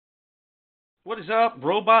What is up,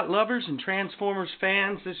 robot lovers and Transformers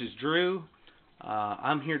fans? This is Drew.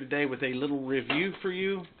 I'm here today with a little review for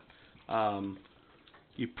you.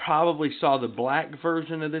 You probably saw the black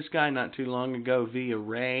version of this guy not too long ago via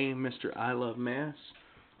Ray, Mr. I Love Mess.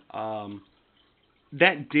 That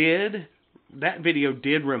video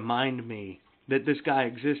did remind me that this guy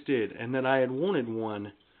existed and that I had wanted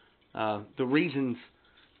one. The reasons,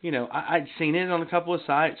 I'd seen it on a couple of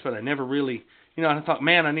sites, but I never really, I thought,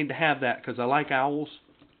 man, I need to have that because I like owls.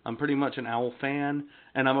 I'm pretty much an owl fan,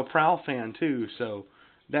 and I'm a Prowl fan too, so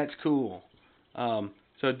that's cool. So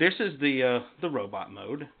this is the robot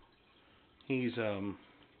mode. He's got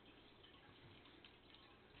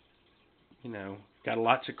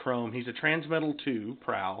lots of chrome. He's a Transmetal 2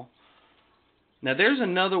 Prowl. Now there's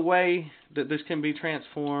another way that this can be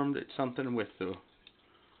transformed. It's something with the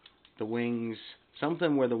wings,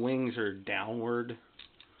 something where the wings are downward.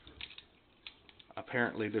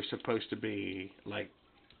 Apparently they're supposed to be like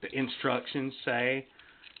the instructions say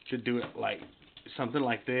to do it like something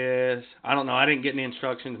like this. I don't know. I didn't get any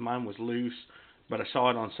instructions. Mine was loose, but I saw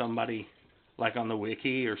it on somebody like on the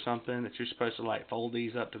wiki or something that you're supposed to like fold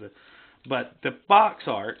these up to the. But the box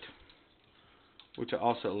art, which I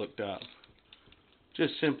also looked up,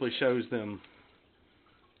 just simply shows them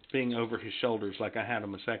being over his shoulders like I had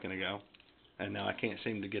them a second ago, and now I can't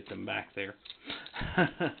seem to get them back there.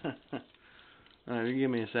 Give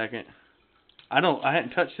me a second. I hadn't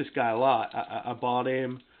touched this guy a lot. I bought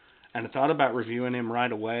him, and I thought about reviewing him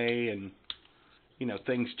right away, and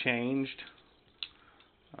things changed.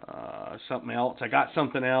 Something else. I got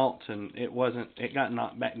something else, and it got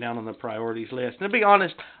knocked back down on the priorities list. And to be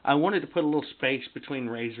honest, I wanted to put a little space between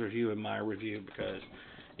Ray's review and my review because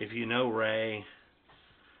if you know Ray,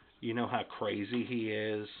 you know how crazy he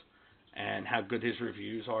is and how good his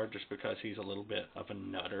reviews are just because he's a little bit of a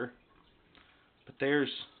nutter. But there's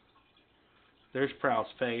Prowl's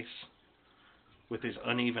face with his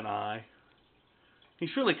uneven eye. He's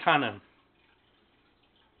really kind of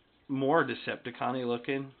more Decepticon-y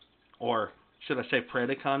looking, or should I say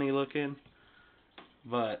Predacon-y looking,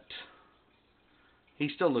 but he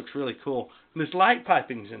still looks really cool. And this light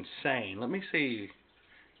piping's insane. Let me see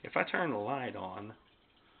if I turn the light on.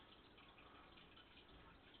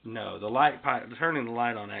 No, turning the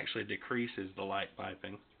light on actually decreases the light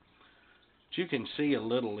piping. But you can see a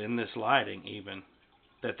little in this lighting even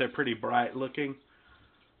that they're pretty bright looking,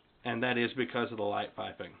 and that is because of the light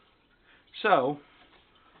piping. So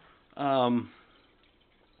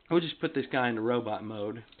we'll just put this guy into robot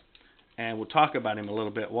mode, and we'll talk about him a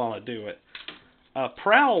little bit while I do it.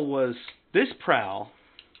 This Prowl,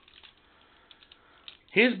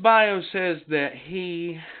 his bio says that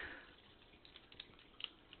he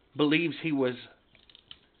believes he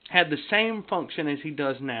had the same function as he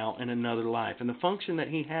does now in another life. And the function that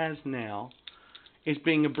he has now is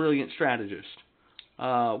being a brilliant strategist,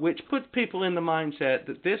 which puts people in the mindset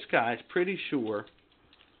that this guy's pretty sure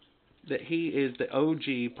that he is the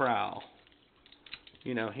OG Prowl.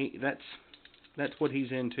 That's what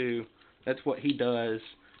he's into. That's what he does.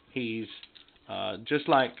 He's just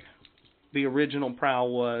like the original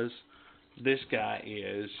Prowl was. This guy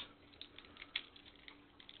is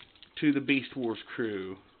to the Beast Wars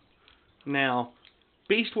crew. Now,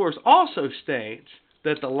 Beast Wars also states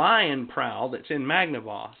that the Lion Prowl that's in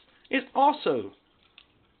Magnavox is also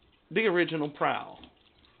the original Prowl.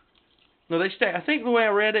 No, I think the way I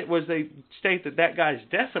read it was they state that guy's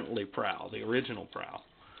definitely Prowl, the original Prowl.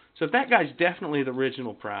 So if that guy's definitely the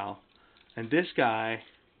original Prowl, and this guy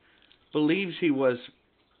believes he was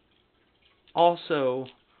also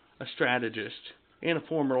a strategist in a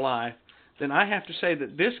former life, then I have to say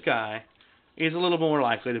that this guy is a little more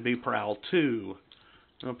likely to be Prowl 2.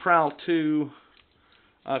 Now, Prowl 2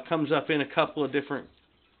 comes up in a couple of different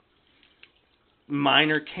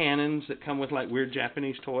minor canons that come with like weird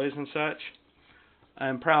Japanese toys and such.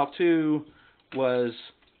 And Prowl 2 was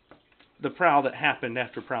the Prowl that happened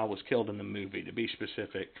after Prowl was killed in the movie, to be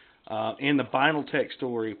specific. In the Binaltech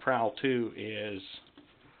story, Prowl 2 is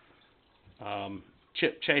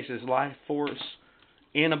Chip Chase's life force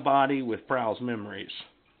in a body with Prowl's memories,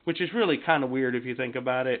 which is really kind of weird if you think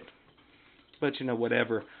about it. But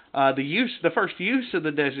whatever. The first use of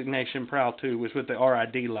the designation Prowl 2 was with the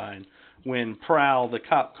RID line, when Prowl the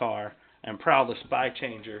cop car and Prowl the spy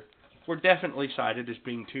changer were definitely cited as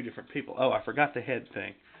being two different people. Oh, I forgot the head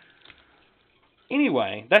thing.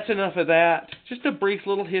 Anyway, that's enough of that. Just a brief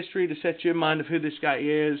little history to set you in mind of who this guy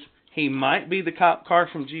is. He might be the cop car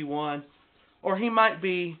from G1, or he might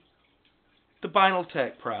be the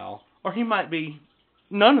Binaltech Prowl, or he might be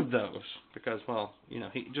none of those, because,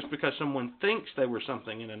 just because someone thinks they were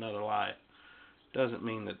something in another life doesn't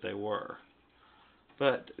mean that they were.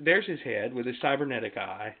 But there's his head with his cybernetic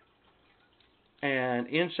eye. And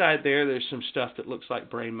inside there's some stuff that looks like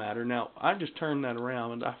brain matter. Now, I just turned that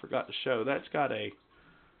around and I forgot to show. That's got a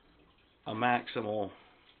maximal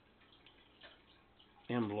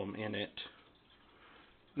emblem in it.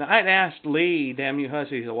 Now, I'd asked Lee, Damn You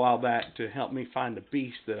Hussies, a while back to help me find a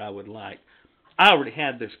beast that I would like. I already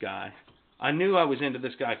had this guy. I knew I was into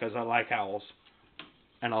this guy because I like owls.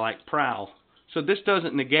 And I like Prowl. So this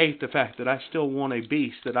doesn't negate the fact that I still want a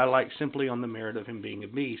beast that I like simply on the merit of him being a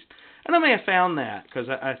beast. And I may have found that, because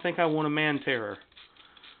I think I want a man terror.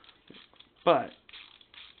 But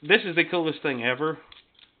this is the coolest thing ever.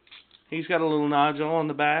 He's got a little nodule on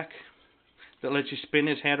the back that lets you spin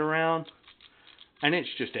his head around. And it's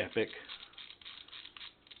just epic.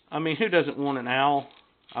 I mean, who doesn't want an owl?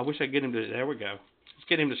 I wish I could get him to... There we go. Let's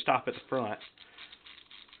get him to stop at the front.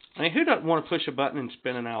 I mean, who doesn't want to push a button and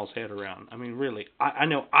spin an owl's head around? I mean, really, I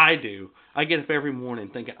know I do. I get up every morning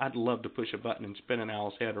thinking I'd love to push a button and spin an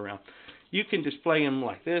owl's head around. You can display him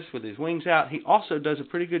like this with his wings out. He also does a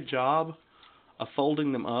pretty good job of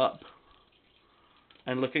folding them up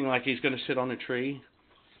and looking like he's going to sit on a tree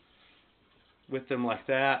with them like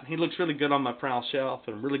that. He looks really good on my Prowl shelf,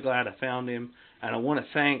 and I'm really glad I found him. And I want to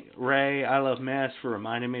thank Ray, I Love Mess, for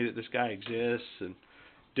reminding me that this guy exists and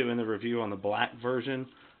doing the review on the black version.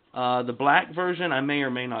 The black version, I may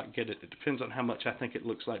or may not get it. It depends on how much I think it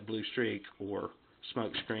looks like Blue Streak or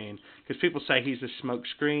Smokescreen. Because people say he's a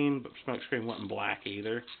Smokescreen, but Smokescreen wasn't black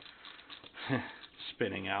either.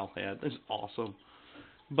 Spinning owl head. This is awesome.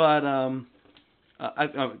 But,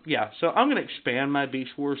 yeah, so I'm going to expand my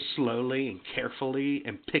Beast Wars slowly and carefully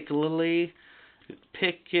and pickily.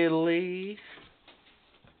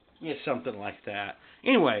 Yeah, something like that.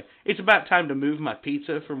 Anyway, it's about time to move my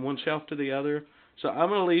pizza from one shelf to the other. So I'm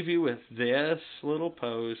going to leave you with this little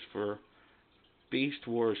pose for Beast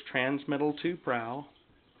Wars Transmetal 2 Prowl.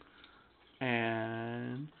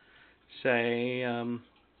 And say,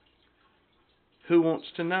 who wants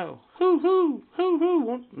to know? Who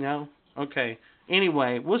wants? No? Okay.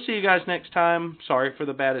 Anyway, we'll see you guys next time. Sorry for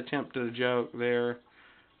the bad attempt at a joke there.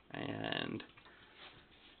 And